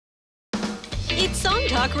It's Song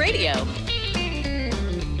Talk Radio.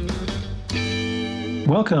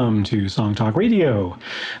 Welcome to Song Talk Radio,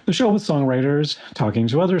 the show with songwriters talking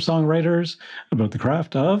to other songwriters about the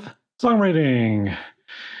craft of songwriting.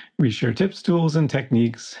 We share tips, tools, and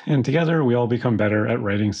techniques, and together we all become better at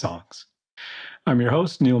writing songs. I'm your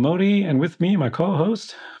host, Neil Modi, and with me, my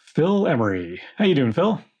co-host, Phil Emery. How you doing,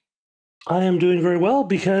 Phil? I am doing very well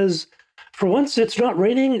because for once it's not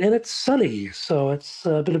raining and it's sunny. So it's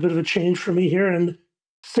been a bit of a change for me here in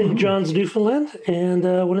St. John's, Newfoundland. And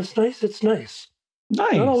when it's nice, it's nice.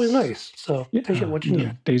 Nice. Not always nice. So take it what you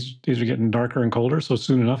need. Days are getting darker and colder, so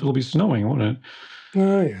soon enough it'll be snowing, won't it?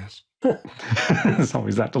 Oh, yes. There's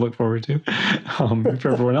always that to look forward to. For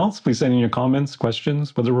everyone else, please send in your comments,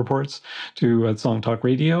 questions, weather reports to Song Talk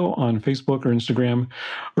Radio on Facebook or Instagram,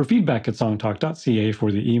 or feedback at songtalk.ca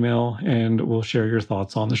for the email, and we'll share your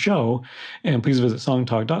thoughts on the show. And please visit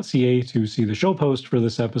songtalk.ca to see the show post for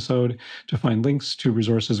this episode, to find links to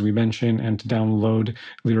resources we mention, and to download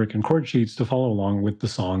lyric and chord sheets to follow along with the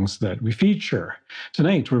songs that we feature.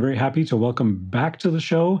 Tonight, we're very happy to welcome back to the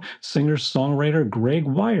show singer-songwriter Greg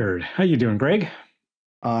Wyard. How you doing, Greg?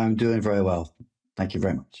 I'm doing very well. Thank you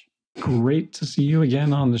very much. Great to see you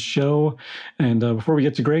again on the show. And before we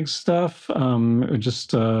get to Greg's stuff,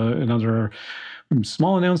 just another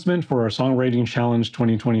small announcement for our Songwriting Challenge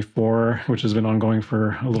 2024, which has been ongoing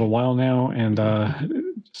for a little while now. And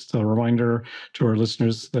just a reminder to our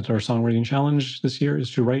listeners that our Songwriting Challenge this year is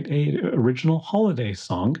to write an original holiday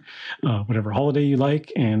song, whatever holiday you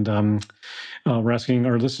like. And we're asking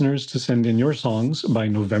our listeners to send in your songs by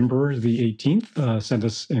November the 18th. Send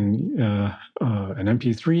us in an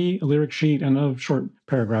MP3, a lyric sheet, and a short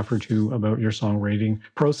paragraph or two about your songwriting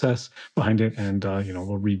process behind it. And,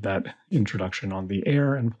 we'll read that introduction on the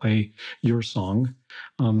air and play your song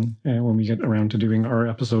and when we get around to doing our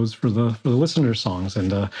episodes for the listener songs.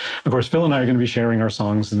 And of course, Phil and I are going to be sharing our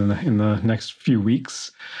songs in the next few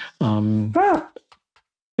weeks.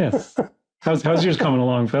 Yes. How's yours coming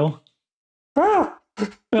along, Phil? That's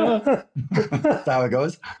how it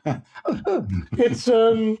goes. It's,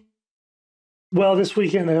 well, this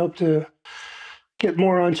weekend I hope to get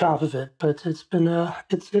more on top of it, but it's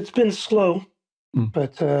been slow,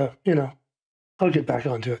 but, I'll get back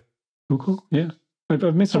onto it. Cool. Yeah.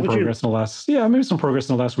 I've made some progress in the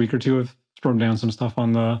last week or two. I've thrown down some stuff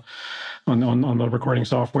on the recording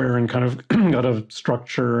software and kind of got a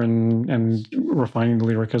structure and refining the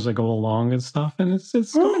lyric as I go along and stuff. And it's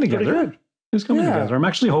coming together. It's coming together. I'm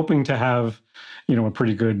actually hoping to have, a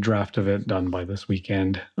pretty good draft of it done by this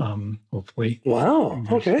weekend. Hopefully. Wow.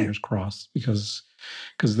 Okay. Fingers crossed, because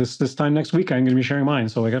this time next week I'm going to be sharing mine,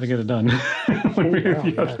 so I got to get it done one way or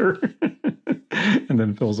the other. And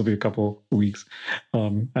then Phil's will be a couple weeks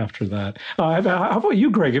after that. How about you,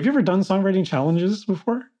 Greg? Have you ever done songwriting challenges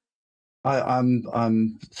before?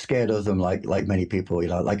 I'm scared of them, like many people.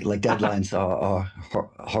 Like deadlines are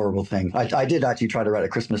a horrible thing. I did actually try to write a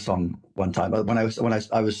Christmas song one time. When I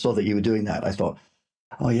saw that you were doing that, I thought,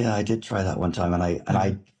 oh yeah, I did try that one time,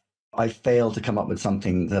 and I failed to come up with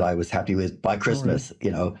something that I was happy with by Christmas.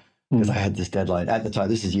 Right. Because I had this deadline at the time.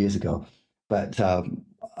 This is years ago, but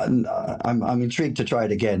I'm intrigued to try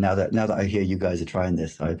it again now that I hear you guys are trying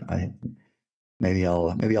this. Maybe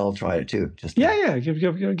I'll try it too. Just give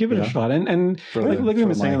it a shot. And like we've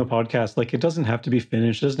been saying on the podcast, like, it doesn't have to be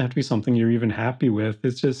finished. It doesn't have to be something you're even happy with.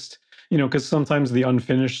 It's just, because sometimes the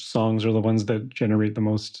unfinished songs are the ones that generate the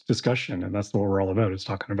most discussion, and that's what we're all about. It's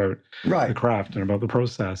talking about the craft and about the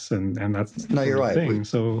process, and that's you're right.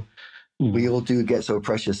 Thing. We all do get so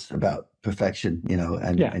precious about perfection,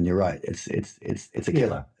 and you're right. It's a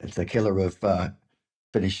killer. It's a killer of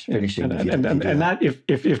finishing. And that,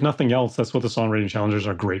 if nothing else, that's what the songwriting challenges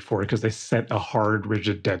are great for, because they set a hard,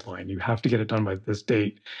 rigid deadline. You have to get it done by this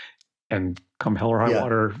date, and come hell or high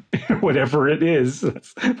water, whatever it is,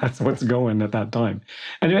 that's what's going at that time.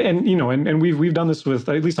 And we've done this with,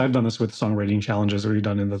 at least I've done this with songwriting challenges that we've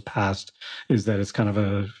done in the past, is that it's kind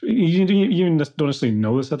of you don't necessarily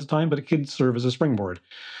know this at the time, but it could serve as a springboard.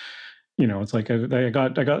 It's like I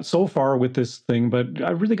got so far with this thing, but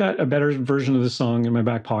I really got a better version of the song in my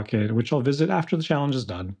back pocket, which I'll visit after the challenge is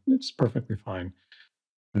done. It's perfectly fine.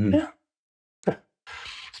 Yeah.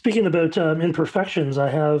 Speaking about imperfections, I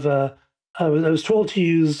have I was told to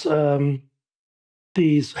use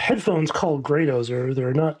these headphones called Grados.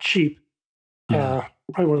 They're not cheap.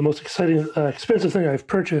 Probably one of the most expensive thing I've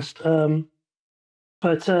purchased.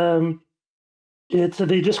 But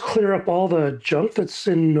they just clear up all the junk that's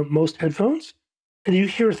in most headphones, and you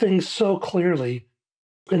hear things so clearly.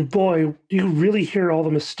 And boy, you really hear all the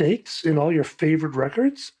mistakes in all your favorite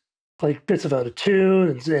records, like bits of out of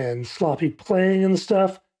tune and sloppy playing and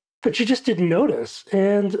stuff. that you just didn't notice.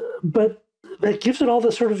 But it gives it all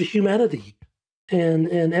this sort of humanity and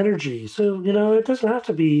energy. So, it doesn't have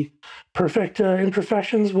to be perfect.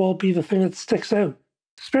 Imperfections will be the thing that sticks out,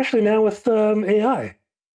 especially now with AI.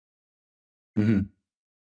 Mm-hmm.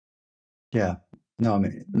 Yeah. No, I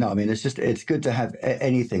mean, it's good to have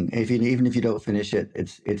anything. Even if you don't finish it,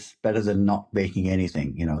 it's better than not making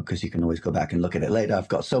anything, because you can always go back and look at it later. I've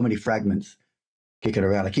got so many fragments kicking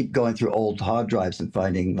around. I keep going through old hard drives and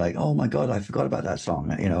finding like, oh my God, I forgot about that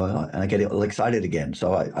song, and I get all excited again.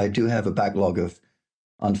 So I do have a backlog of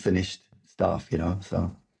unfinished stuff,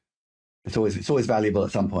 so it's always valuable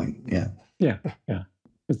at some point. Yeah. Yeah.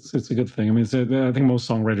 It's a good thing. I mean, I think most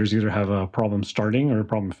songwriters either have a problem starting or a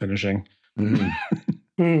problem finishing.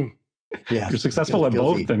 Mm-hmm. Yeah, if you're successful at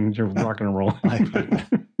both, then you're rocking and rolling.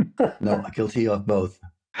 No, guilty of both.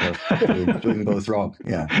 Doing both wrong.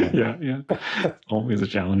 Yeah. Always a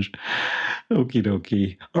challenge. Okie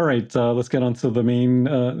dokie. All right, let's get on to the main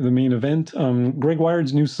event. Greg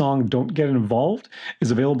Wyard's new song "Don't Get Involved"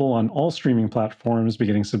 is available on all streaming platforms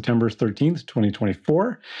beginning September 13th,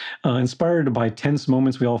 2024. Inspired by tense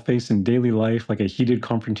moments we all face in daily life, like a heated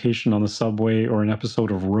confrontation on the subway or an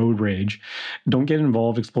episode of road rage, "Don't Get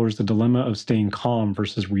Involved" explores the dilemma of staying calm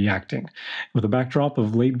versus reacting. With a backdrop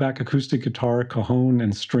of laid-back acoustic guitar, cajon,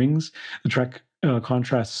 and strings, the track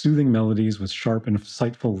contrasts soothing melodies with sharp and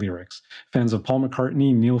insightful lyrics. Fans of Paul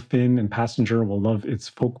McCartney, Neil Finn, and Passenger will love its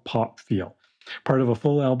folk pop feel. Part of a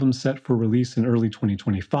full album set for release in early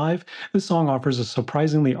 2025, this song offers a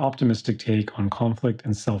surprisingly optimistic take on conflict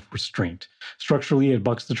and self-restraint. Structurally, it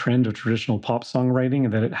bucks the trend of traditional pop songwriting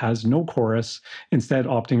in that it has no chorus, instead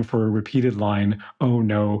opting for a repeated line, "Oh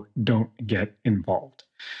no, don't get involved."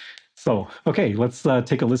 So, okay, let's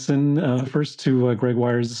take a listen first to Greg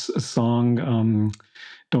Wyard's song,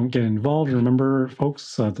 "Don't Get Involved." Remember,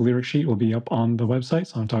 folks, the lyric sheet will be up on the website,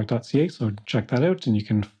 songtalk.ca, so check that out and you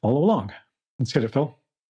can follow along. Let's get it, Phil.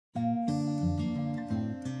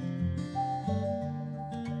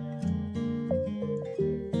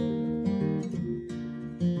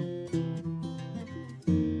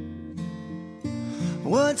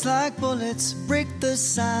 Words like bullets break the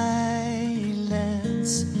silence.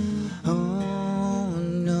 Oh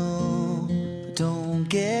no, don't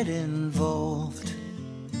get involved.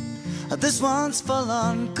 This one's full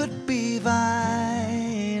on, could be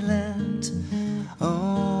violent.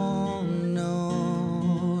 Oh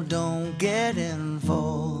no, don't get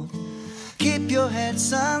involved. Keep your head,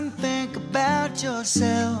 son, think about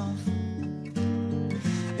yourself.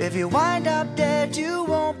 If you wind up dead, you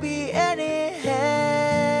won't be any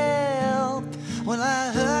help. Well,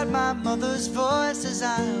 I heard my mother's voice as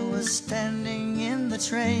I was standing in the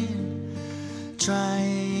train,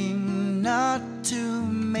 trying not to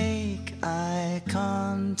make eye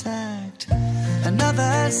contact.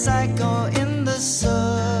 Another psycho in the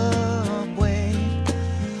subway.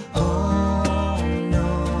 Oh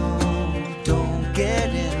no, don't get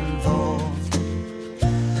involved.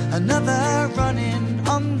 Another running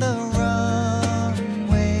on the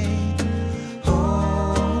runway.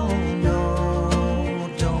 Oh no,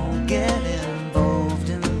 don't get involved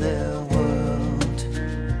in their world.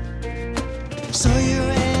 So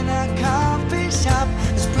you're in a coffee shop,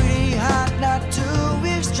 it's pretty hard not to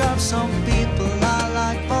eavesdrop. Some people are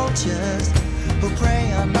like vultures who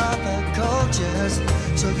prey on other cultures.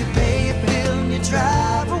 So you pay your bill and you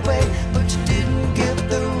drive away, but you didn't get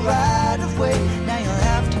the right of way. Now you'll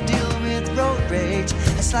have to deal with road rage.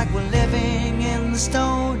 It's like we're living in the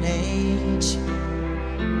Stone Age.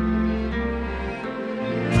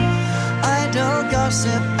 Idle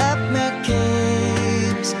gossip at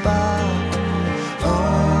McCabe's bar.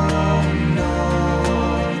 Oh no,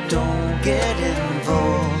 don't get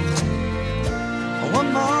involved. One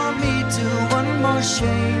more Me Too, one more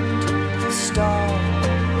shamed star.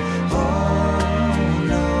 Oh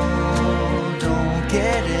no, don't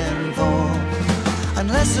get involved.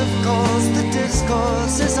 Unless of course the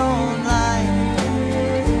discourse is online,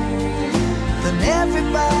 then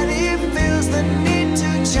everybody feels the need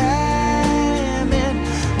to chime in.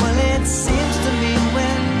 Well, it seems to me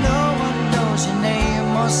when no one knows your name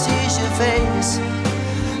or sees your face,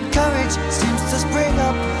 courage seems to spring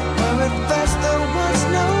up where at first there was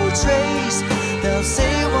no trace. They'll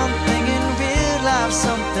say one thing in real life,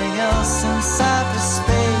 something else in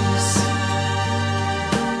cyberspace.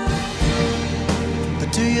 But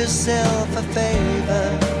do yourself a favor.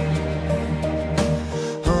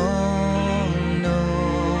 Oh no,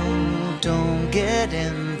 don't get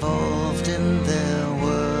involved in their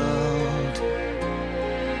world.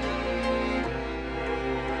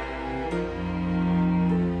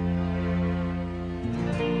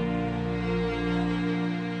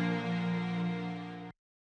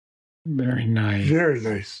 Very nice. Very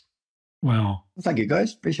nice. Wow. Thank you,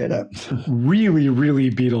 guys. Appreciate that. Really,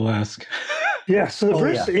 really Beatlesque. Yeah. So the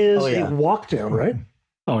verse is yeah. a walk down, right?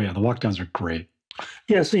 Oh yeah, the walk downs are great.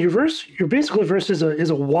 Yeah. So your basically verse is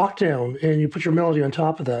a walk down, and you put your melody on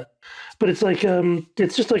top of that. But it's like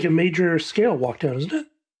it's just like a major scale walk down, isn't it?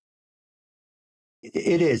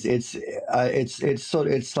 It is. It's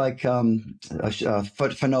like for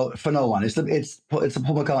no one. It's a Paul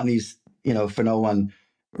McCartney's for no one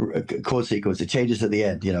chord sequence. It changes at the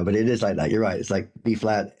end, but it is like that. You're right. It's like B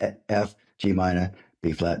flat, F, G minor,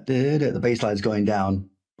 B flat. The bass line's going down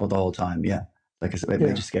the whole time. Yeah, like a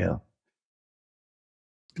major scale.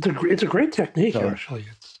 It's a great technique, actually.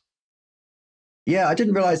 Yeah, I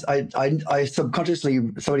didn't realize. I subconsciously,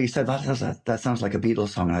 somebody said that sounds like a Beatles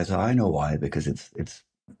song, and I said I know why, because it's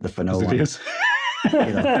the for no one. It is.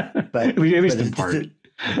 But at least in part.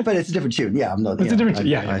 But it's a different tune. Yeah, I'm not. It's a different tune.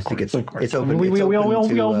 Yeah, I think it's open. I mean, we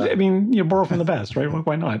all. I mean, you borrow from the best, right?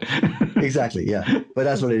 Why not? Exactly. Yeah, but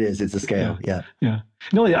that's what it is. It's a scale. Yeah.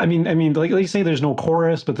 No, I mean, like you say, there's no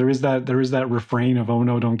chorus, but there is that refrain of "Oh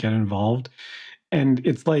no, don't get involved," and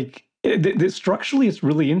it's like structurally, it's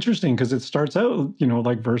really interesting because it starts out,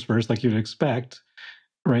 like verse, like you'd expect,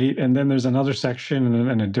 right? And then there's another section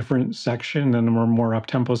and a different section, and a more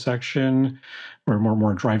up-tempo section, or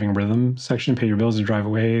more driving rhythm section, pay your bills and drive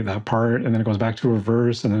away, that part, and then it goes back to a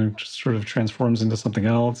verse, and then it just sort of transforms into something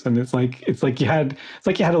else. And it's like you had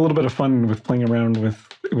a little bit of fun with playing around with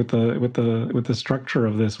the structure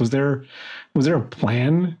of this. Was there a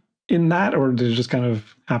plan in that, or did it just kind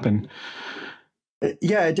of happen?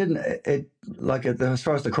 Yeah, it didn't. It like as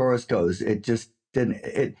far as the chorus goes, it just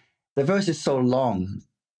didn't. The verse is so long.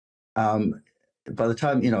 By the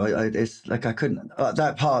time it's like I couldn't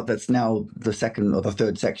that part that's now the second or the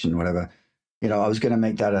third section, whatever. I was going to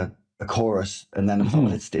make that a chorus, and then I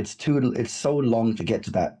thought it's so long to get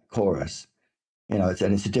to that chorus.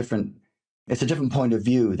 It's a different point of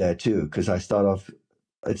view there too, because I start off.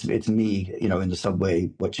 It's me, in the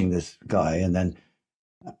subway watching this guy, and then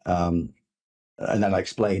I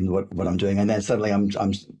explain what I'm doing, and then suddenly I'm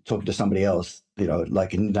talking to somebody else.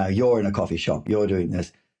 Like now you're in a coffee shop, you're doing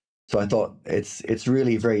this. So I thought it's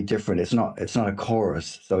really very different. It's not a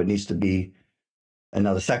chorus, so it needs to be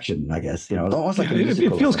another section, I guess. Almost like a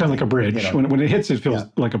musical. It feels kind of like a bridge. When it hits, it feels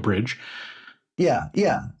like a bridge. Yeah.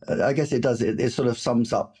 I guess it does. It sort of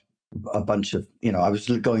sums up a bunch of. I was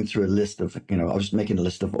going through a list of. I was making a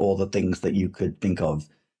list of all the things that you could think of,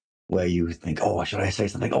 where you think, oh, should I say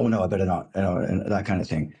something? Oh no, I better not. And that kind of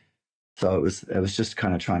thing. So it was just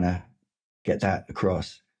kind of trying to get that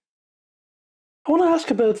across. I want to ask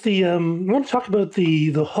about I want to talk about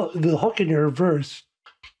the hook in your verse,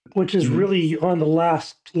 which is really on the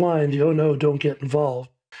last line. The "Oh no, don't get involved."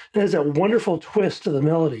 It has that wonderful twist to the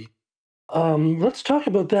melody. Let's talk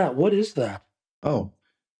about that. What is that? Oh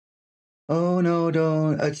no,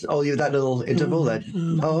 don't. It's that little interval that.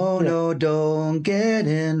 No, don't get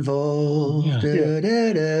involved.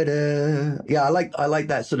 Yeah, I like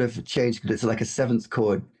that sort of change because it's like a seventh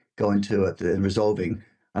chord going to it and resolving.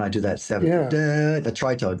 And I do that seventh, the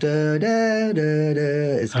tritone,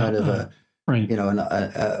 it's kind of right,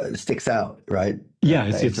 and sticks out, right? Yeah,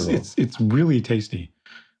 it's really tasty.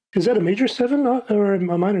 Is that a major seven or a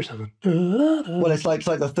minor seven? Well, it's like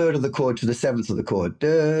the third of the chord to the seventh of the chord. So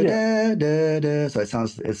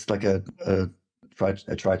it's like a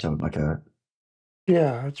tritone, like a.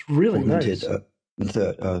 Yeah, it's really nice.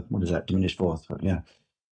 Third, what is that? Diminished fourth, yeah.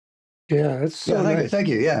 Yeah, it's so nice. Thank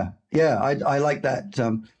you. Yeah, I like that.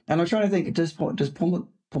 And I'm trying to think. Does Paul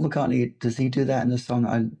McCartney, does he do that in the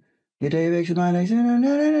song? Your day makes your mind.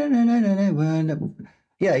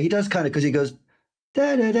 Yeah, he does kind of, because he goes. He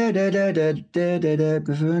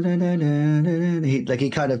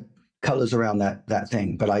kind of colors around that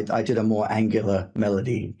thing, but I did a more angular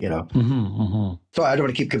melody. Sorry, I don't want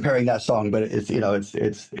to keep comparing that song, but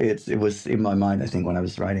it was in my mind, I think, when I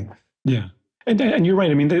was writing. Yeah. And you're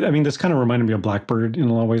right. I mean, this kind of reminded me of Blackbird in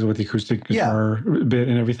a lot of ways with the acoustic guitar bit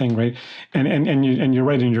and everything, right? And you're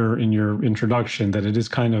right in your introduction that it is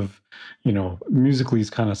kind of, musically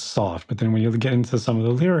is kind of soft, but then when you get into some of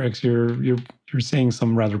the lyrics, you're saying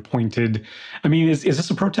some rather pointed. I mean, is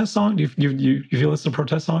this a protest song? Do you feel it's a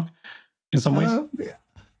protest song in some ways?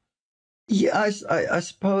 Yeah, I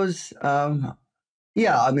suppose.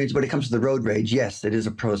 Yeah, I mean, when it comes to the road rage, yes, it is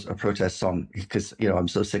a protest song because I'm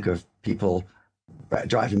so sick of people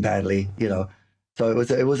driving badly. So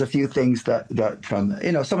it was a few things that from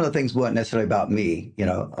some of the things weren't necessarily about me.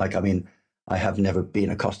 Like, I mean, I have never been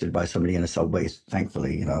accosted by somebody in a subway,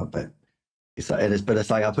 thankfully. But it's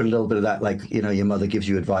like I put a little bit of that, like your mother gives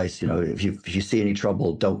you advice. If you see any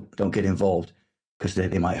trouble, don't get involved. because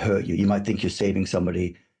they might hurt you. You might think you're saving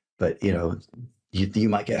somebody, but you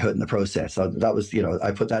might get hurt in the process. So that was,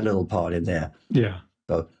 I put that little part in there. Yeah.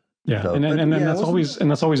 So and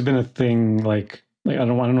that's always been a thing. Like I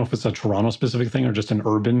don't know if it's a Toronto specific thing or just an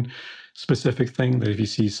urban specific thing, that if you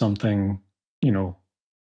see something,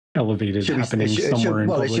 elevated happening somewhere in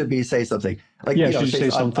public, it should be say something. Like, should you say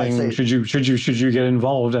something? Should you get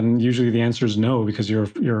involved? And usually the answer is no, because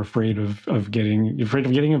you're afraid of getting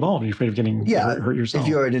involved. You're afraid of getting hurt yourself. If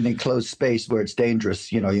you're in an enclosed space where it's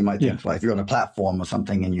dangerous, you might think, like, if you're on a platform or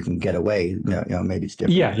something and you can get away, maybe it's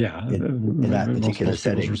different. In that particular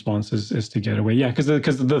setting, people's response is to get away. Because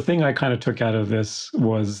the thing I kind of took out of this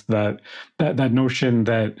was that notion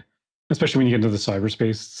that, especially when you get into the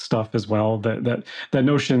cyberspace stuff as well, that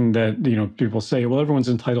notion that, people say, well, everyone's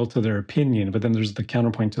entitled to their opinion, but then there's the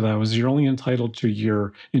counterpoint to that, was you're only entitled to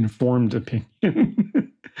your informed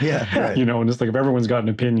opinion. Yeah, right. And it's like, if everyone's got an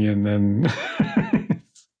opinion, then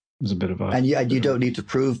it's a bit of a... And you don't need to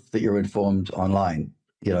prove that you're informed online.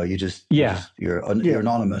 You're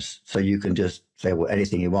anonymous, so you can just say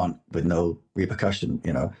anything you want with no repercussion,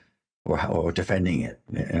 or defending it,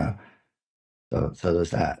 So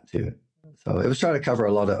there's that too. So it was trying to cover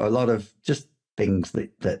a lot of just things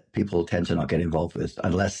that people tend to not get involved with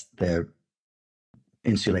unless they're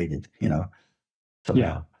insulated,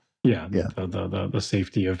 somehow. The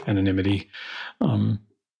safety of anonymity.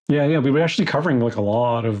 We were actually covering like a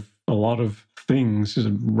lot of things,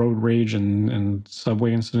 road rage and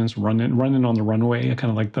subway incidents, running on the runway. I kind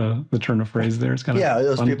of like the turn of phrase there. It's kind of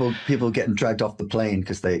those fun. people getting dragged off the plane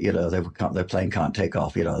because their plane can't take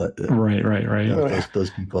off. Right.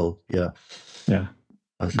 Those people.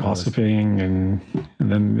 Gossiping and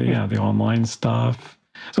then the online stuff.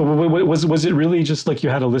 So was it really just like you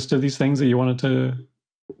had a list of these things that you wanted to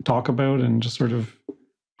talk about and just sort of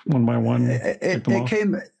one by one? It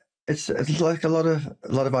came. It's like a lot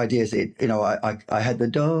of ideas. I had the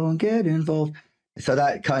don't get involved, so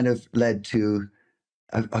that kind of led to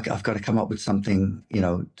I've got to come up with something,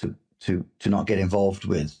 to not get involved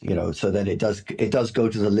with, so that it does go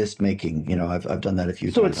to the list making. I've done that a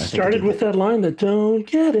few times. So it started with that line, that don't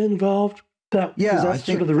get involved. I think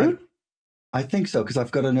sort of the root. I think so, because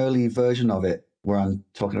I've got an early version of it where I'm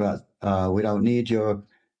talking about we don't need your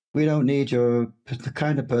the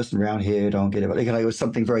kind of person around here, don't get it. Like, it was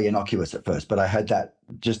something very innocuous at first, but I had that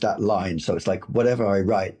line. So it's like, whatever I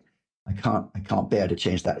write, I can't bear to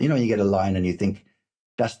change that. You get a line and you think,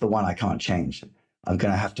 that's the one I can't change. I'm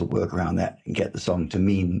going to have to work around that and get the song to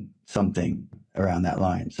mean something around that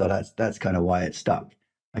line. So that's kind of why it stuck.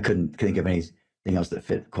 I couldn't think of anything else that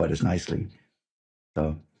fit quite as nicely.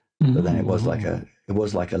 So then it was like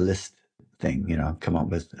a list thing, come up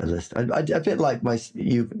with a list. A bit like my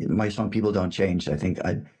song "People Don't Change." I think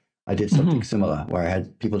I did something similar where I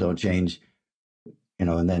had "People Don't Change,"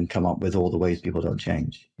 and then come up with all the ways people don't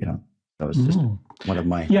change. That was just one of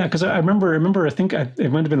my... Yeah, because I remember. I think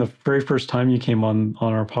it might have been the very first time you came on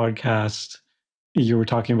our podcast. You were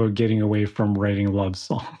talking about getting away from writing love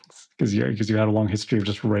songs because you had a long history of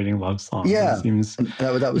just writing love songs. Yeah, it seems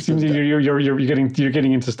that seems you're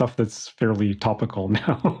getting into stuff that's fairly topical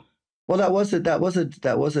now. Well, that was a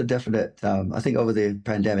definite. I think over the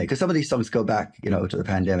pandemic, because some of these songs go back, to the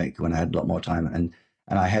pandemic when I had a lot more time, and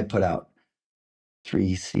I had put out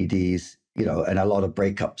 3 CDs. And a lot of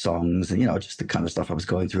breakup songs, and just the kind of stuff I was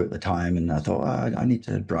going through at the time. And I thought, I need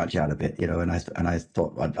to branch out a bit, and I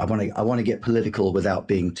thought I want to get political without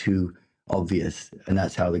being too obvious, and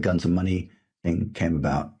that's how the Guns and Money thing came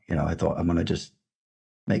about. I thought I'm going to just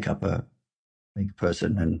make a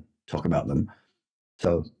person and talk about them.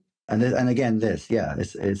 So and again,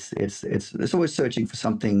 it's always searching for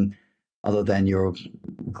something other than your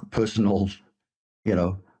personal,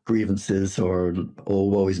 grievances or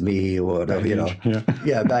woe is me or whatever,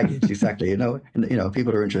 baggage, baggage, exactly.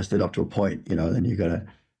 People are interested up to a point, then you gotta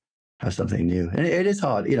have something new. And it is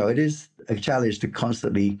hard, it is a challenge to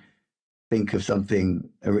constantly think of something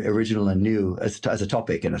original and new as a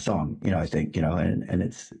topic in a song, I think, and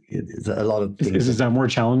it's a lot of things. Is that more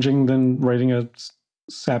challenging than writing a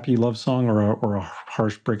sappy love song or a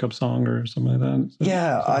harsh breakup song or something like that? Is it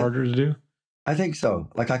harder to do? I think so.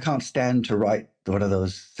 Like, I can't stand to write one of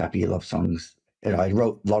those sappy love songs. I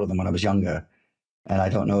wrote a lot of them when I was younger, and I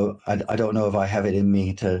don't know if I have it in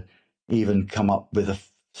me to even come up with a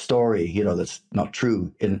story, that's not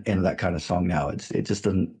true in that kind of song now. It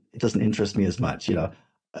doesn't interest me as much, I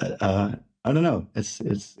don't know. It's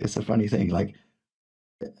a funny thing. Like,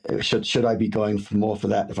 should I be going more for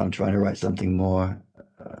that if I'm trying to write something more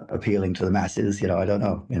appealing to the masses? I don't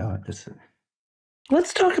know.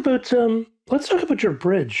 Let's talk about your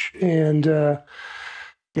bridge and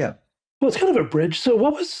Well, it's kind of a bridge. So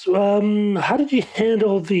what was, how did you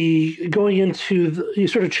handle the going into the, you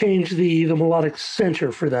sort of changed the melodic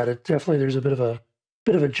center for that? It definitely, there's a bit of a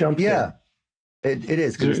jump Yeah, there. it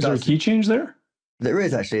is. Is there a key change there? There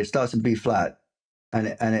is actually. It starts in B flat, and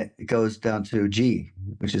it goes down to G,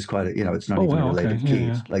 which is quite a, it's not even a related key.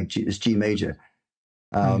 Yeah. It's like G, it's G major.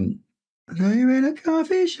 You're in a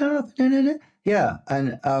coffee shop. Yeah,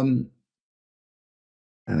 and I'm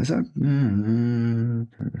trying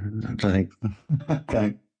to think.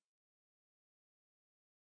 Okay.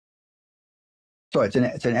 Sorry,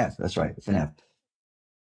 it's an F. That's right. It's an F.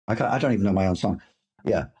 I don't even know my own song.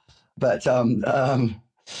 Yeah, but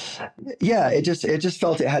yeah, it just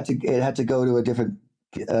felt it had to go to a different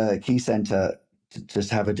key center to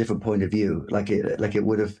just have a different point of view. Like it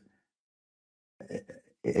would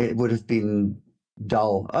have been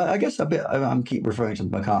dull. I guess a bit. I'm keep referring to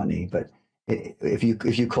McCartney, but if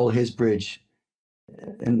you call his bridge,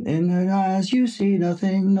 in her eyes you see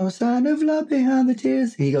nothing, no sign of love behind the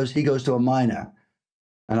tears. He goes to a minor.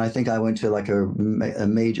 And I think I went to like a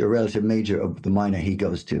relative major of the minor he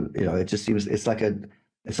goes to. It just seems it's like a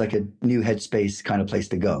new headspace kind of place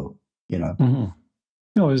to go. Mm-hmm.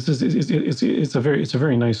 No, it's a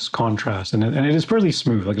very nice contrast, and it is fairly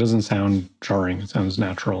smooth. Like it doesn't sound jarring. It sounds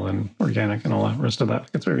natural and organic, and all that rest of that.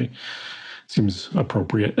 Seems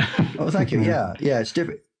appropriate. Oh, thank you. Yeah, it's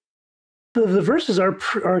different. The verses are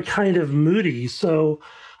kind of moody, so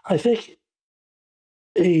I think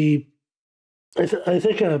a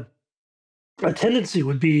tendency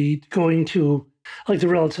would be going to like the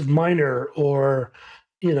relative minor or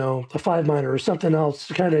the 5 minor or something else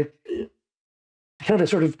to kind of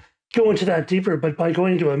sort of go into that deeper. But by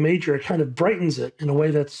going to a major, it kind of brightens it in a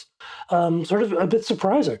way that's sort of a bit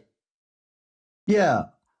surprising. Yeah,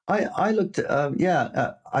 I looked.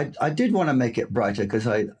 I did want to make it brighter because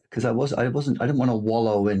I didn't want to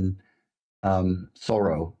wallow in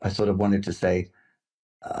sorrow. I sort of wanted to say.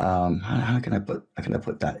 How can I put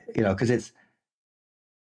that? Because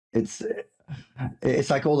it's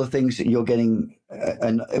like all the things that you're getting,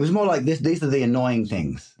 and it was more like this. These are the annoying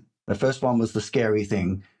things. The first one was the scary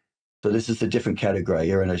thing. So this is the different category.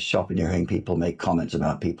 You're in a shop and you're hearing people make comments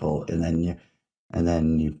about people, and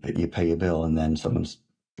then you pay your bill, and then someone's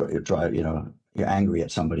you're angry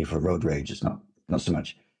at somebody for road rage. It's not so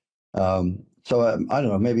much. So I don't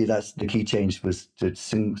know. Maybe that's the key change was to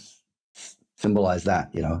symbolize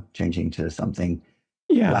that, changing to something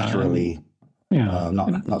laterally,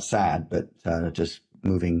 not sad, but just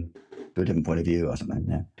moving to a different point of view or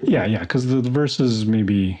something. Yeah, because the verses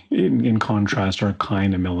maybe in contrast are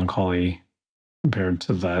kind of melancholy compared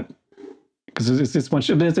to that, because it's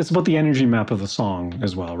about the energy map of the song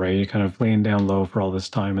as well, right? You're kind of laying down low for all this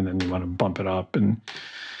time, and then you want to bump it up, and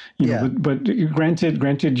but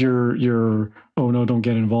granted, your "oh no, don't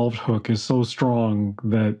get involved" hook is so strong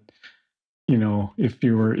that. If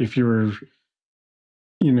you were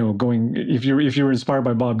inspired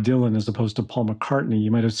by Bob Dylan as opposed to Paul McCartney,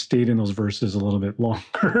 you might have stayed in those verses a little bit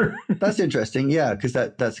longer. That's interesting, yeah, because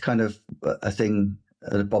that's kind of a thing,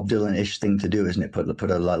 a Bob Dylan-ish thing to do, isn't it? Put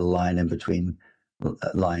a little line in between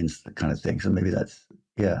lines, that kind of thing. So maybe that's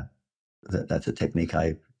a technique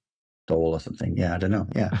I stole or something. Yeah, I don't know.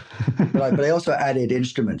 Yeah, but I also added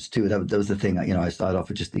instruments too. That was the thing. I started off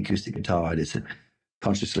with just the acoustic guitar. I just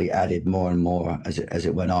consciously added more and more as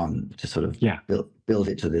it went on to sort of build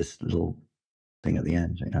it to this little thing at the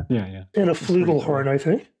end. Yeah. And a flugelhorn, I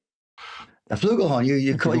think. A flugelhorn.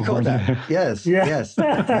 You caught that? Yes. Yes.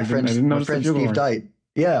 My friend Steve Dite.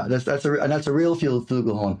 Yeah, that's a real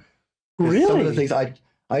flugelhorn. Really? Some of the things I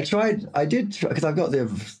did because I've got the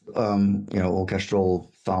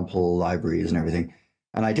orchestral sample libraries and everything,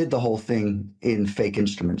 and I did the whole thing in fake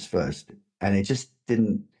instruments first, and it just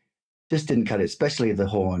didn't cut it, especially the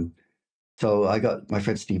horn. So I got my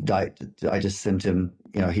friend Steve Dite. I just sent him,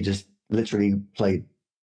 he just literally played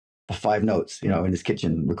 5 notes, in his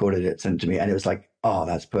kitchen, recorded it, sent it to me, and it was like, oh,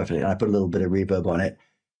 that's perfect. And I put a little bit of reverb on it,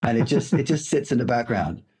 and it just sits in the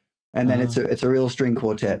background. And then it's a real string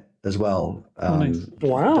quartet as well, nice.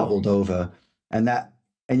 Wow, doubled over,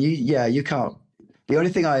 you can't. The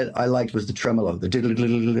only thing I liked was the tremolo, the diddle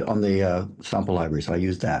on the sample library, so I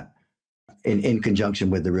used that in conjunction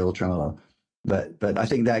with the real tremolo, but I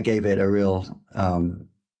think that gave it a real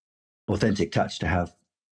authentic touch to have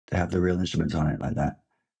the real instruments on it like that.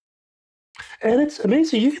 And it's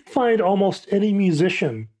amazing. You can find almost any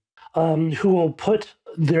musician who will put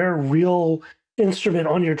their real instrument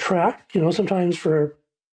on your track. Sometimes for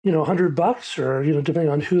 $100 or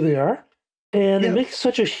depending on who they are, and it makes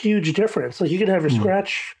such a huge difference. Like you can have your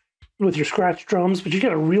scratch with your scratch drums, but you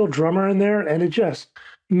get a real drummer in there, and it just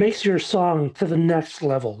makes your song to the next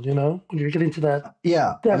level, you know, when you're getting to that.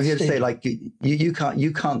 Yeah, that I'm here to say, stage. like, you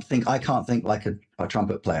can't think. I can't think like a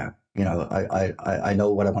trumpet player. You know, I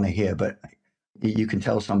know what I want to hear, but you can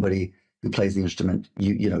tell somebody who plays the instrument.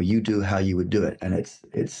 You know, you do how you would do it, and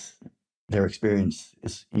it's their experience.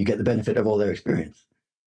 You get the benefit of all their experience.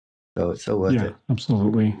 So it's so worth it.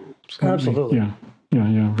 Absolutely. Absolutely.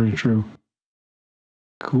 Yeah. Very true.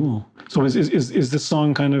 Cool. So is this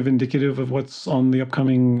song kind of indicative of what's on the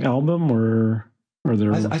upcoming album, or are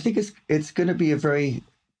there? I think it's going to be a very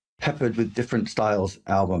peppered with different styles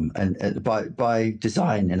album, and by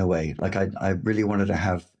design in a way. Like I really wanted to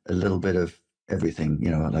have a little bit of everything.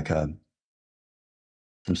 You know, like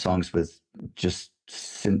some songs with just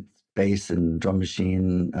synth bass and drum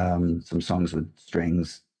machine, some songs with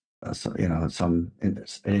strings, you know, an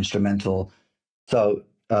instrumental. So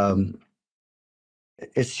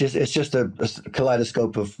it's just a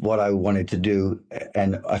kaleidoscope of what I wanted to do,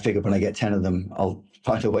 and I figured when I get 10 of them, I'll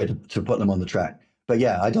find a way to put them on the track. But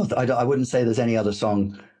yeah, I wouldn't say there's any other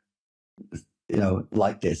song, you know,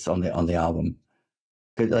 like this on the album.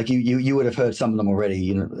 Like you would have heard some of them already,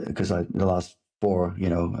 you know, because the last four, you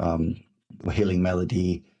know, Healing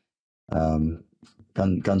Melody,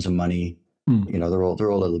 Guns and Money, you know, they're all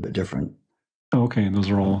a little bit different. Okay, those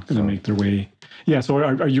are all going to make their way. Yeah. So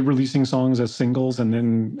are you releasing songs as singles, and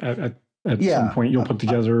then at some point you'll put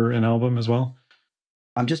together an album as well?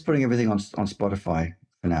 I'm just putting everything on Spotify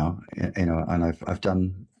for now, you know, and I've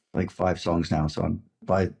done like 5 songs now. So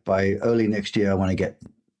by early next year, I want to get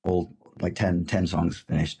all like 10 songs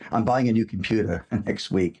finished. I'm buying a new computer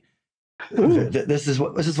next week. This is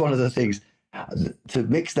one of the things to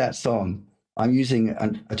mix that song. I'm using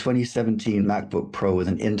a 2017 MacBook Pro with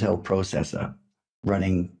an Intel processor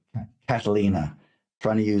running Catalina,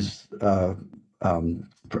 trying to use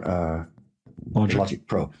Logic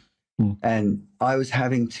Pro. And I was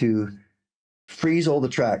having to freeze all the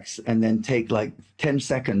tracks and then take like 10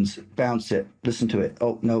 seconds, bounce it, listen to it.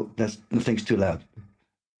 Oh, no, nothing's too loud.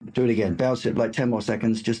 Do it again, bounce it like 10 more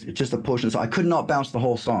seconds, just a portion. So I could not bounce the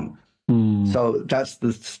whole song. So that's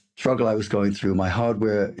the struggle I was going through. My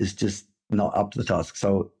hardware is just not up to the task.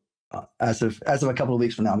 So as of a couple of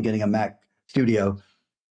weeks from now, I'm getting a Mac Studio,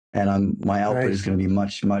 and my output is going to be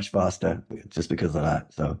much faster just because of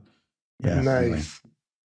that. So yeah, nice.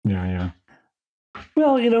 Anyway. Yeah.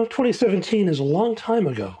 Well, you know, 2017 is a long time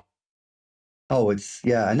ago. Oh, and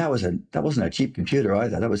that wasn't a cheap computer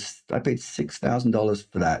either. I paid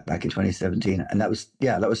 $6,000 for that back in 2017, and that was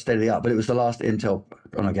state of the art. But it was the last Intel.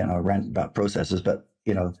 And again, I rant about processors, but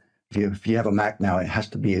you know, if you have a Mac now, it has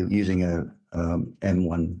to be using a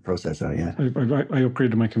M1 processor. Yeah, I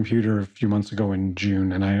upgraded my computer a few months ago in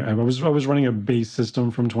June, and I was running a base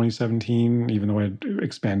system from 2017, even though I had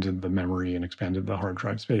expanded the memory and expanded the hard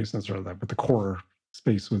drive space and sort of that. But the core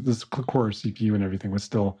space with this core CPU and everything was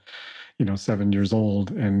still, you know, 7 years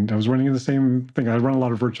old, and I was running the same thing. I run a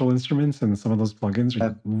lot of virtual instruments, and some of those plugins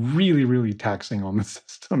are really, really taxing on the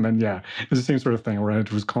system. And yeah, it was the same sort of thing where I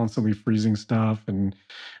was constantly freezing stuff, and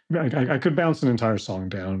I could bounce an entire song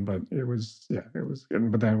down, but it was.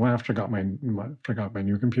 But then after I got my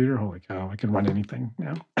new computer, holy cow, I can run anything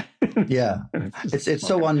now. Yeah, it's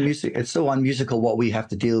so unmusical what we have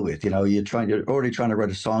to deal with. You know, you're already trying to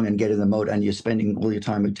write a song and get in the mode, and you're spending all your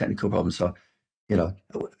time with technical problems. So, you know,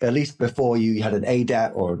 at least before you had an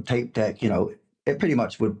ADAT or tape deck, you know, it pretty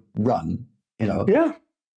much would run. You know. Yeah.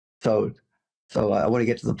 So I want to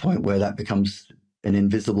get to the point where that becomes an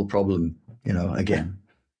invisible problem. You know, again.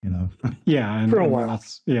 You know. Yeah, and for a while.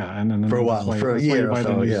 And then for a while, for a year or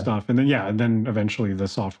so, stuff, and then eventually the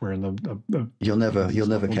software and the you'll never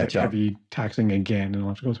catch up. Heavy taxing again, and I'll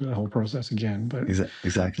have to go through that whole process again. But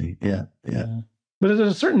exactly, yeah. But at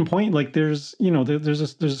a certain point, like there's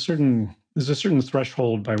a certain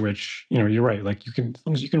threshold by which, you know, you're right. Like as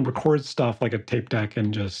long as you can record stuff like a tape deck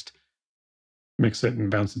and just mix it and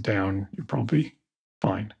bounce it down, you're probably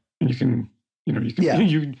fine, and you can. You know,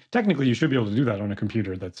 you technically you should be able to do that on a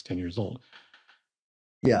computer that's 10 years old.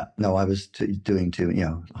 Yeah, no, I was doing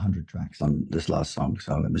 100 tracks on this last song,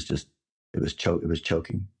 so it was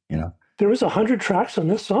choking. You know, there was 100 tracks on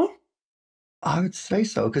this song. I would say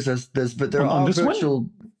so because there are virtual.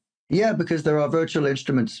 One? Yeah, because there are virtual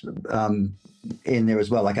instruments in there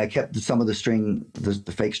as well. Like I kept some of the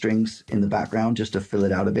fake strings in the background just to fill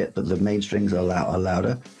it out a bit, but the main strings are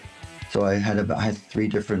louder. So I had 3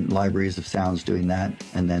 different libraries of sounds doing that,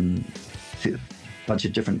 and then a bunch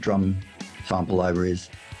of different drum sample libraries.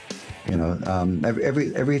 You know,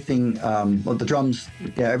 everything. Well, the drums,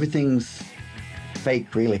 everything's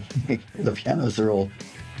fake, really. The pianos are all.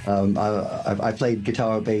 I played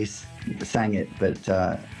guitar, bass, sang it, but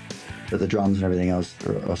but the drums and everything else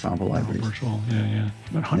are sample libraries. Virtual, yeah.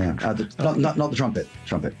 About 100 not the trumpet.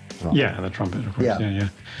 Well. Yeah, the trumpet, of course. Yeah.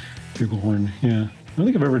 Flugelhorn, yeah. I don't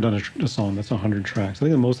think I've ever done a song that's 100 tracks. I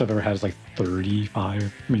think the most I've ever had is like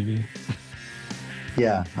 35, maybe.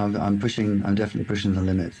 Yeah, I'm definitely pushing the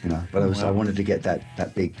limits, But I wanted to get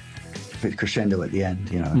that big crescendo at the end,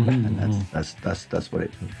 and that's what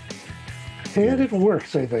it. And it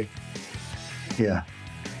works, I think. Yeah.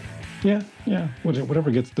 Yeah. Whatever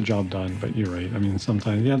gets the job done. But you're right. I mean,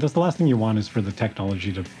 sometimes, that's the last thing you want is for the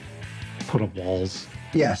technology to put up walls.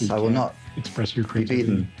 Yes, I will not express your be creativity.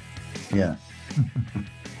 beaten. Yeah.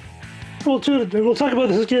 We'll talk about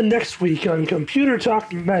this again next week on Computer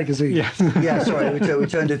Talk Magazine. Yes. Yeah, sorry, we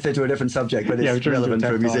turned it into a different subject, but it's relevant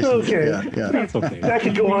for musicians. Okay. Yeah. That's okay. That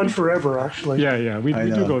could go on forever, actually. Yeah. We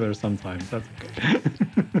do go there sometimes. That's okay.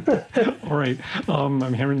 All right.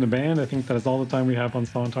 I'm hearing the band. I think that is all the time we have on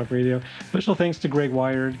Song Talk Radio. Special thanks to Greg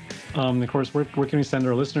Wyard. Of course, where can we send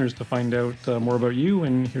our listeners to find out more about you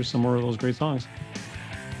and hear some more of those great songs?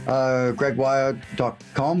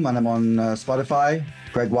 GregWyard.com, and I'm on Spotify.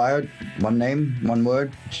 Greg Wyard, one name, one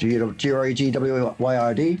word,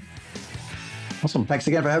 GregWyard. Awesome. Thanks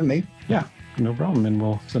again for having me. Yeah, no problem. And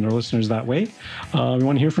we'll send our listeners that way. We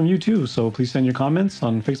want to hear from you too. So please send your comments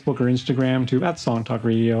on Facebook or Instagram to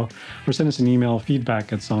 @SongTalkRadio, or send us an email,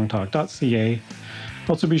 feedback@songtalk.ca.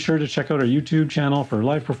 Also, be sure to check out our YouTube channel for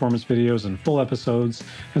live performance videos and full episodes,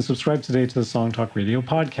 and subscribe today to the Song Talk Radio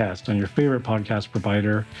podcast on your favorite podcast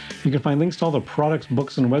provider. You can find links to all the products,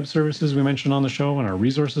 books, and web services we mentioned on the show on our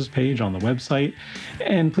resources page on the website.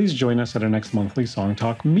 And please join us at our next monthly Song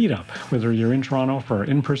Talk meetup. Whether you're in Toronto for our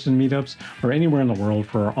in-person meetups or anywhere in the world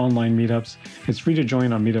for our online meetups, it's free to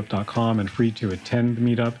join on meetup.com and free to attend the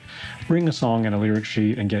meetup. Bring a song and a lyric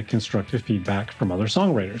sheet and get constructive feedback from other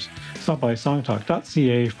songwriters. Stop by songtalk.ca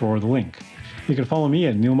for the link. You can follow me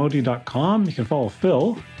at neilmodi.com. You can follow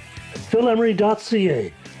Phil.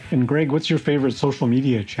 PhilEmery.ca. And Greg, what's your favorite social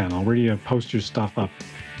media channel? Where do you post your stuff up?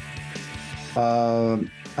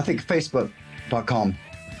 I think Facebook.com,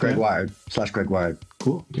 Greg Wyard, /Greg Wyard.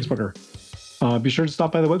 Cool. Facebooker. Be sure to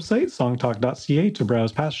stop by the website, songtalk.ca, to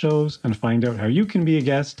browse past shows and find out how you can be a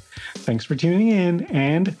guest. Thanks for tuning in,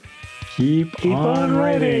 and keep on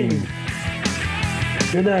writing.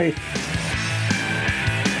 Good night.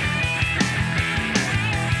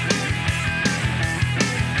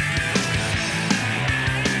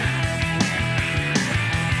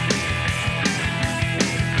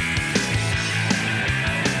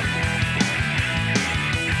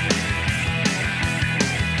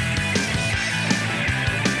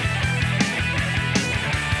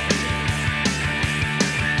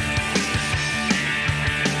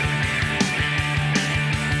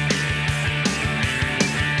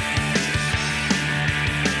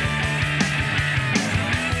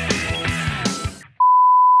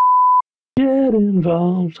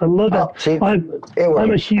 Involved. I love that. See,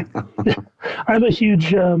 I'm a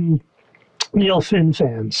huge Neil Finn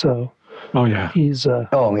fan. So. Oh yeah. He's.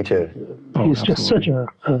 me too. He's just such a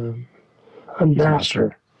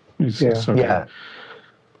master. Yeah.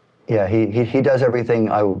 He does everything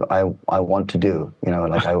I want to do.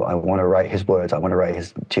 Like I want to write his words. I want to write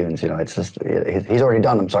his tunes. It's just he's already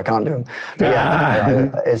done them, so I can't do them. But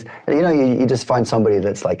you just find somebody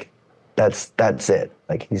that's like. That's it.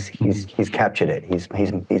 Like he's captured it. He's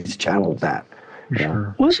channeled that.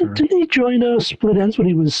 Sure. Didn't he join Split Ends when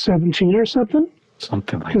he was 17 or something?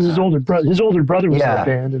 Something like that. Because his older brother was in the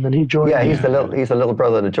band, and then he joined. Yeah, he's the little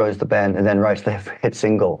brother that joins the band and then writes the hit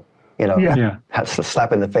single. That's a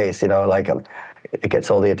slap in the face. Like it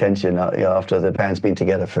gets all the attention. After the band's been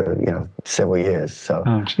together for several years. So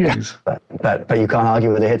but you can't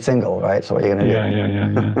argue with a hit single, right? So what are you gonna do?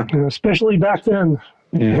 Yeah. Especially back then.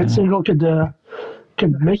 Yeah. Hit single could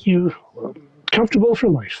make you comfortable for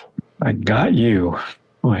life. I got you.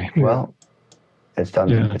 Boy. Well, it's done.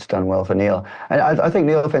 Yeah. It's done well for Neil, and I think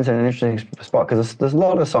Neil Finn's in an interesting spot because there's a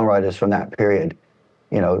lot of songwriters from that period,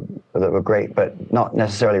 that were great, but not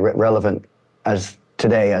necessarily relevant as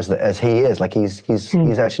today as he is. Like he's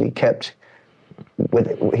actually kept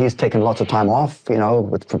he's taken lots of time off,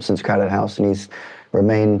 since Crowded House, and he's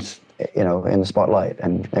remained. In the spotlight,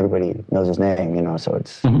 and everybody knows his name, so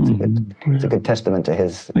it's a good testament to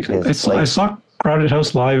his I saw Crowded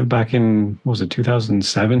House live back in, what was it,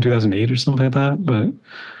 2007, 2008 or something like that, but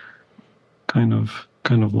kind of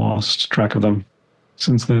lost track of them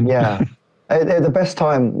since then. Yeah. The best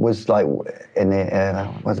time was like in the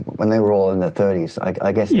when they were all in their 30s.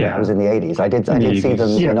 I guess it was in the 80s. I did see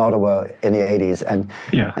them in Ottawa in the 80s, and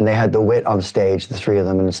they had the Wit on stage, the three of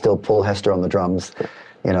them, and still Paul Hester on the drums.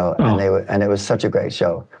 you know, and it was such a great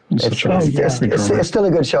show. It's still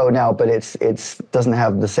a good show now, but it's doesn't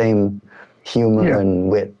have the same humor and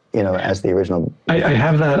wit, you know, as the original. I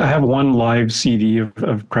have one live CD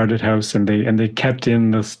of Crowded House, and they kept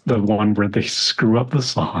in the one where they screw up the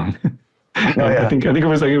song. I think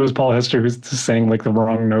it was Paul Hester who sang like the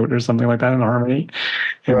wrong note or something like that in harmony,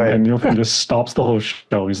 and Neil Finn just stops the whole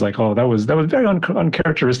show. He's like, "Oh, that was very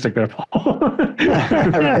uncharacteristic there, Paul."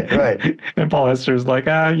 right. And Paul Hester's like,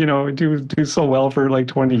 you know, do so well for like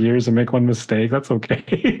 20 years and make one mistake. That's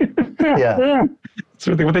okay. Yeah.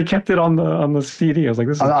 Sort of thing. But they kept it on the CD. I was like,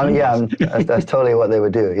 "This is that's totally what they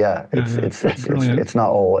would do." Yeah, it's not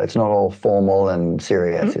all formal and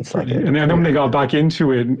serious. It's like, and then when they got back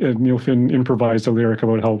into it, Neil Finn improvised a lyric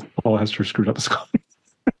about how Paul Hester screwed up the song.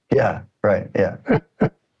 Yeah. Right. Yeah.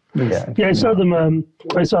 Yeah. I saw them.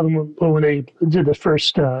 When they did the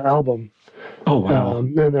first album. Oh wow!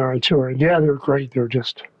 And they're on tour, and yeah, they were great. They were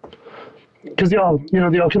just because they all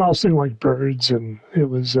can all sing like birds, and it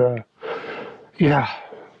was.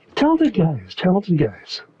 Talented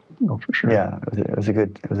guys. Oh, for sure. Yeah, it was a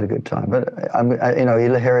good time. But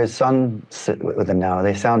you hear his son sit with him now.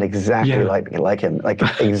 They sound exactly like him, like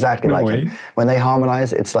exactly like him. When they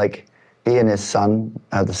harmonize, it's like he and his son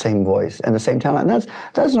have the same voice and the same talent. And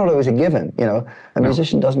that's not always a given. You know, a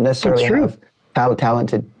musician doesn't necessarily have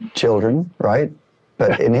talented children, right?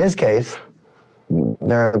 But in his case,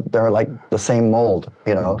 they're like the same mold.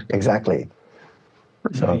 You know, exactly.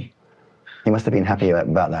 So. He must have been happy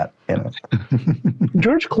about that, you know.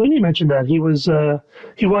 George Clooney mentioned that he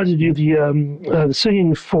wanted to do the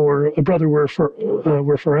singing for "A Brother Where For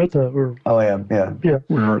Out." And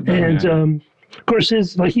of course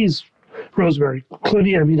he's Rosemary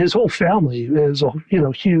Clooney. I mean, his whole family is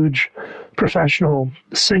huge professional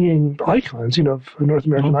singing icons, you know, North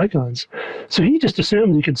American icons. So he just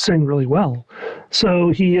assumed he could sing really well. So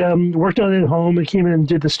he worked on it at home and came in and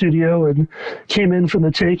did the studio and came in from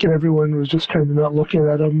the take, and everyone was just kind of not looking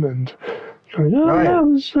at him and going,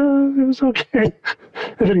 it was okay.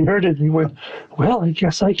 And then he heard it and he went, well, I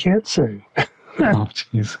guess I can't sing. Oh,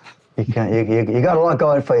 jeez. You got a lot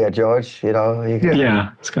going for you, George. You know.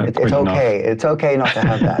 It's okay. It's okay not to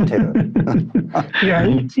have that too. Yeah,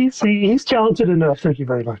 he's talented enough. Thank you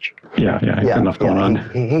very much. Yeah, enough going on.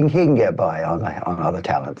 He can get by on other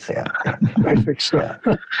talents. Yeah, I think so.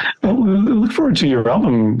 Yeah. Well, we look forward to your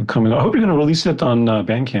album coming. I hope you're going to release it on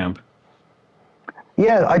Bandcamp.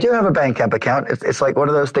 Yeah, I do have a Bandcamp account. It's like one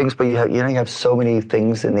of those things where you have so many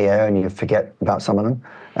things in the air and you forget about some of them.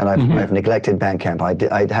 And I've neglected Bandcamp.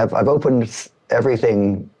 I've opened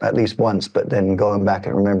everything at least once, but then going back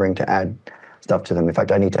and remembering to add stuff to them. In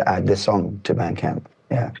fact, I need to add this song to Bandcamp.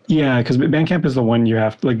 Yeah. Yeah, because Bandcamp is the one you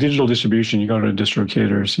have, like digital distribution, you go to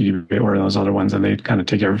DistroKid or CD or those other ones and they kind of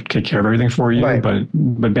take care of everything for you. Right. But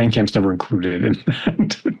Bandcamp's never included in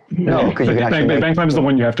that. No, because you can actually Bandcamp is the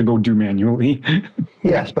one you have to go do manually.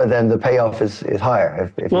 Yes, but then the payoff is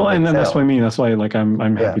higher. If and then that's what I mean. That's why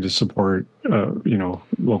I'm happy to support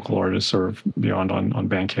local artists or beyond on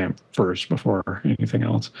Bandcamp first before anything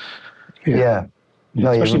else. Yeah.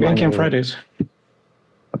 No, especially Bandcamp Fridays.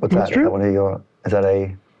 What's that? Is that one of your? Is that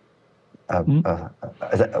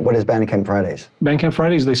what is Bandcamp Fridays? Bandcamp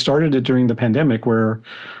Fridays, they started it during the pandemic where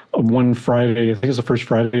one Friday, I think it's the first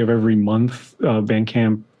Friday of every month,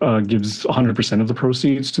 Bandcamp gives 100% of the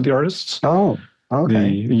proceeds to the artists. Oh, okay.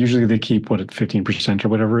 Usually they keep, 15% or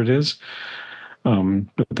whatever it is.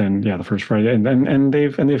 But then, the first Friday, and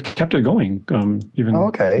they've kept it going, even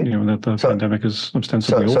that the pandemic is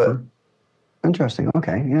ostensibly over. Interesting.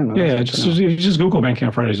 Okay. Yeah. Just Google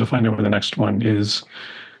Bandcamp Fridays. You'll find out where the next one is,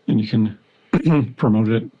 and you can promote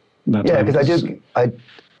it. Because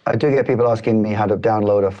I do get people asking me how to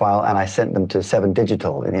download a file, and I sent them to 7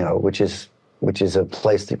 Digital, which is a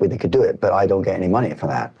place where they could do it, but I don't get any money for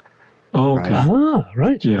that. Oh, okay.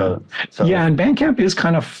 Right. Yeah. And Bandcamp is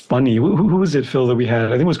kind of funny. Who was it, Phil, that we had? I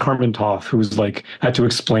think it was Carmen Toth, who's had to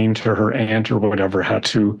explain to her aunt or whatever what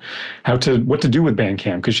to do with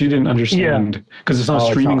Bandcamp because she didn't understand because it's not a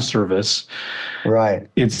streaming service. Right.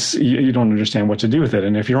 You don't understand what to do with it,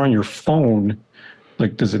 and if you're on your phone,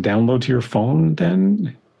 does it download to your phone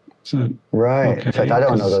then? Right. Okay, in fact, I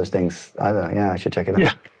don't know those things either. Yeah, I should check it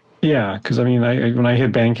out. Yeah, because when I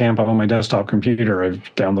hit Bandcamp on my desktop computer, I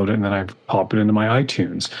download it and then I pop it into my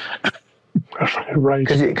iTunes. Right.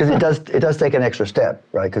 Because it does take an extra step,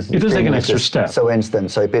 right? Because it does take an extra step. So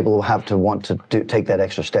instant, so people will have to want to take that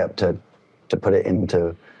extra step to put it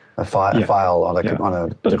into a file on a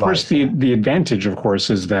But device. of course, the advantage, of course,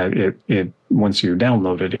 is that it once you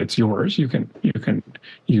download it, it's yours. You can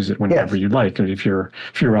use it whenever you like. And if your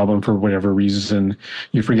album, for whatever reason,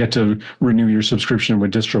 you forget to renew your subscription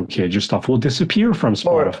with DistroKid, your stuff will disappear from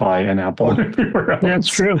Spotify and Apple. And everywhere else. That's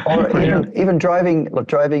true. Or even driving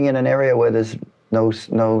in an area where there's no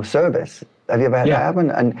service. Have you ever had that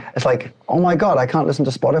happen? And it's like, oh my God, I can't listen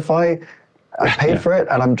to Spotify. I paid for it,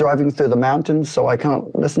 and I'm driving through the mountains, so I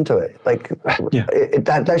can't listen to it. Like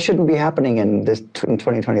that shouldn't be happening in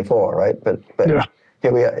 2024, right? But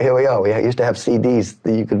here we are. We used to have CDs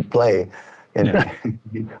that you could play when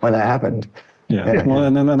that happened. Yeah. Well,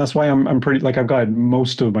 and then that's why I'm pretty, like, I've got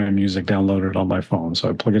most of my music downloaded on my phone, so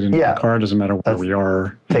I plug it into the car. Doesn't matter where we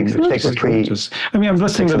are. I'm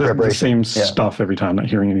listening to the same stuff every time, not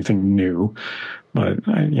hearing anything new. But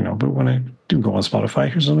but when I do go on Spotify, I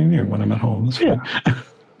hear something new when I'm at home. That's fun.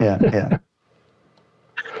 Yeah.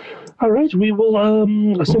 All right, we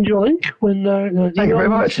will send you a link when thank you very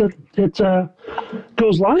much. It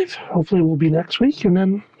goes live. Hopefully, it will be next week, and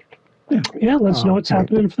then let us know what's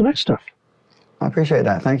happening for the next stuff. I appreciate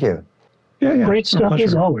that. Thank you. Yeah. Great stuff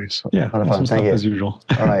as always. Yeah, a lot of fun. Thank you as usual.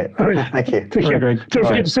 All right. Thank you. Take care. Greg. Don't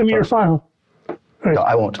forget to send me your file. Right. No,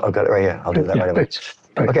 I won't. I've got it right here. I'll do that right away.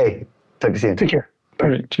 Bye. Okay. Talk to you soon. Take care. All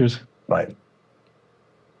right. Cheers. Bye.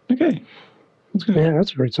 Okay. That's good. Yeah,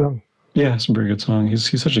 that's a great song. Yeah, it's a very good song.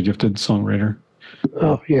 He's such a gifted songwriter.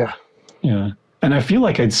 Oh, yeah. Yeah. And I feel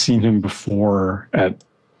like I'd seen him before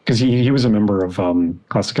because he was a member of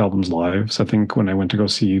Classic Albums Live. So I think when I went to go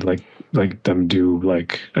see like them do I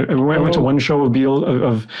went to one show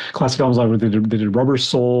of Classic Albums Live where they did Rubber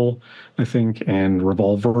Soul, I think, and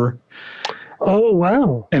Revolver. Oh,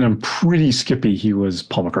 wow. And I'm pretty skippy he was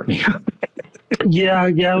Paul McCartney. Yeah,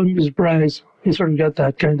 I wouldn't be surprised. He sort of got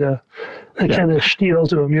that kind of steel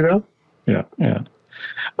to him, Yeah.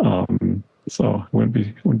 So I wouldn't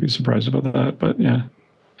be surprised about that, but yeah.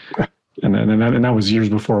 And that was years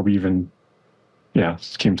before we even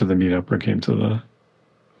came to the meetup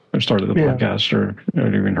or started the podcast or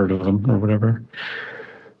even heard of him or whatever.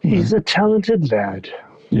 He's a talented lad.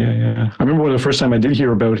 Yeah. I remember the first time I did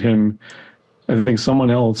hear about him, I think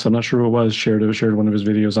someone else, I'm not sure who it was, shared one of his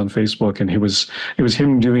videos on Facebook, and it was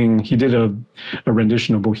him he did a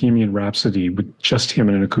rendition of Bohemian Rhapsody with just him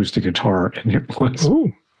and an acoustic guitar, and it was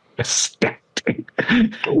astounding.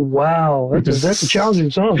 Wow, that's a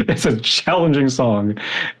challenging song. It's a challenging song,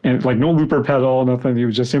 and like no looper pedal, nothing. It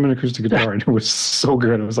was just him and acoustic guitar, and it was so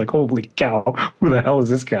good. I was like, holy cow, who the hell is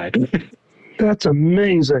this guy? That's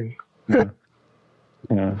amazing. Yeah,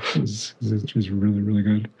 it was really, really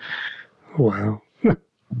good. Wow.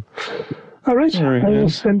 All right. I will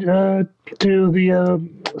send do the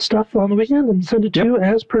stuff on the weekend and send it to you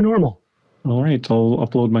as per normal. All right. I'll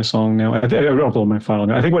upload my song now. I'll upload my file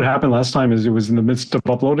now. I think what happened last time is it was in the midst of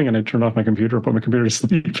uploading and I turned off my computer, put my computer to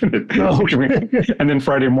sleep. And then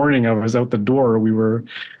Friday morning I was out the door. We were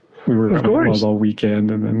all weekend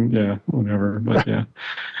and then whatever. But yeah.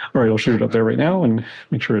 All right, I'll shoot it up there right now and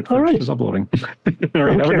make sure it is uploading. All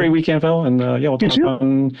right, have a great weekend, Phil, and we'll talk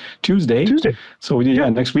on Tuesday. So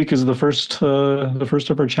next week is the first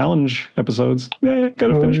of our challenge episodes. Yeah,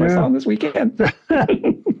 gotta finish my song this weekend.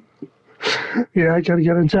 Yeah, I gotta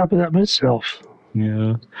get on top of that myself.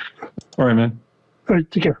 Yeah. All right, man. All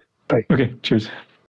right, take care. Bye. Okay, cheers.